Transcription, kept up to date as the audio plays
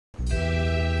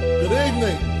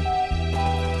evening.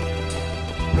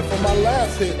 And for my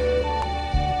last hit,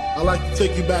 I'd like to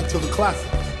take you back to the classics.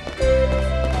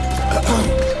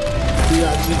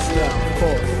 B.I.G style, of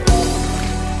course.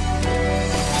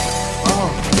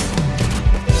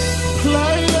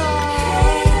 Playa.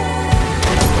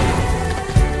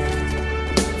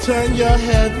 Turn your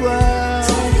head round.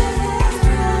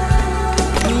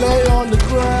 Lay on the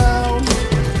ground.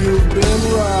 You've been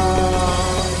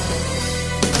round.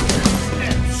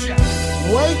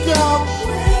 Wake up.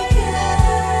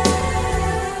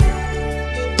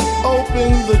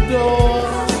 Open the door.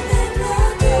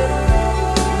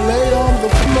 Lay on the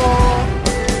floor.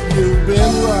 You've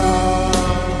been round.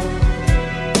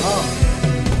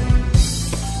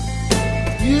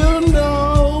 You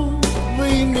know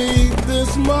we need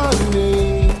this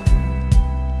money.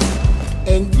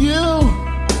 And you,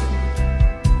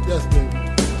 yes baby,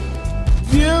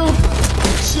 you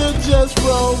should just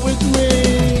roll with me.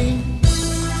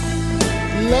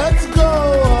 Let's go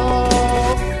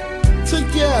off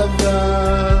together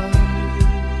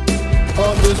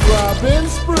on this robbing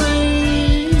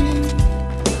spree.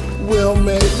 We'll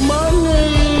make money.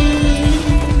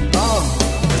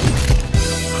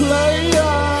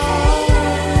 Playa.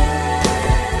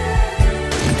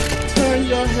 Turn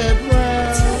your head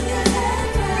round.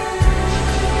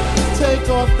 Take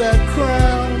off that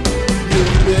crown.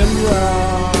 You've been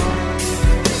round.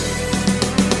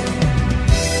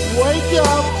 Wake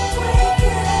up.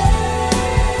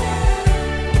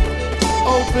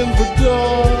 Open the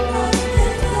door.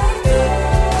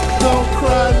 Don't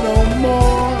cry no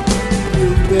more.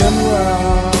 You've been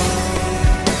round.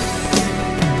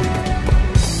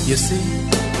 You see,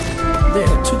 there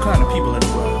are two kind of people in the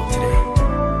world today.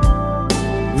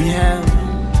 We have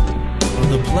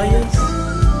the players,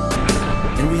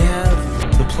 and we have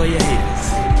the player haters.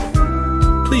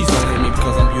 Please don't hate me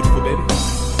because I'm beautiful, baby.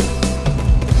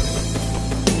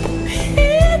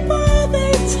 People,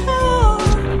 they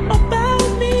talk about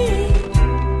me,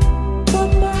 but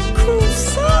my crew's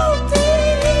so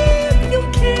deep, you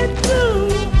can't do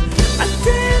a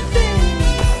damn thing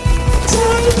to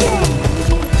me.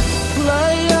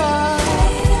 Playa.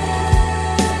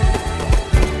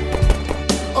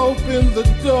 Open the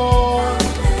door.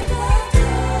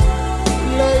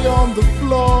 Lay on the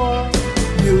floor.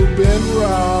 You've been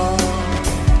wrong.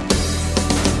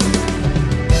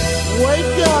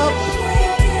 Wake up.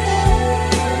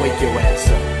 Wake your ass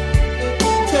up.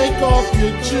 Take off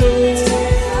your shoes.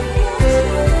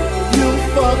 You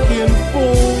fucking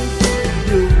fool.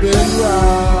 You've been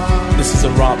wrong. This is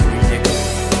a robbery, nigga.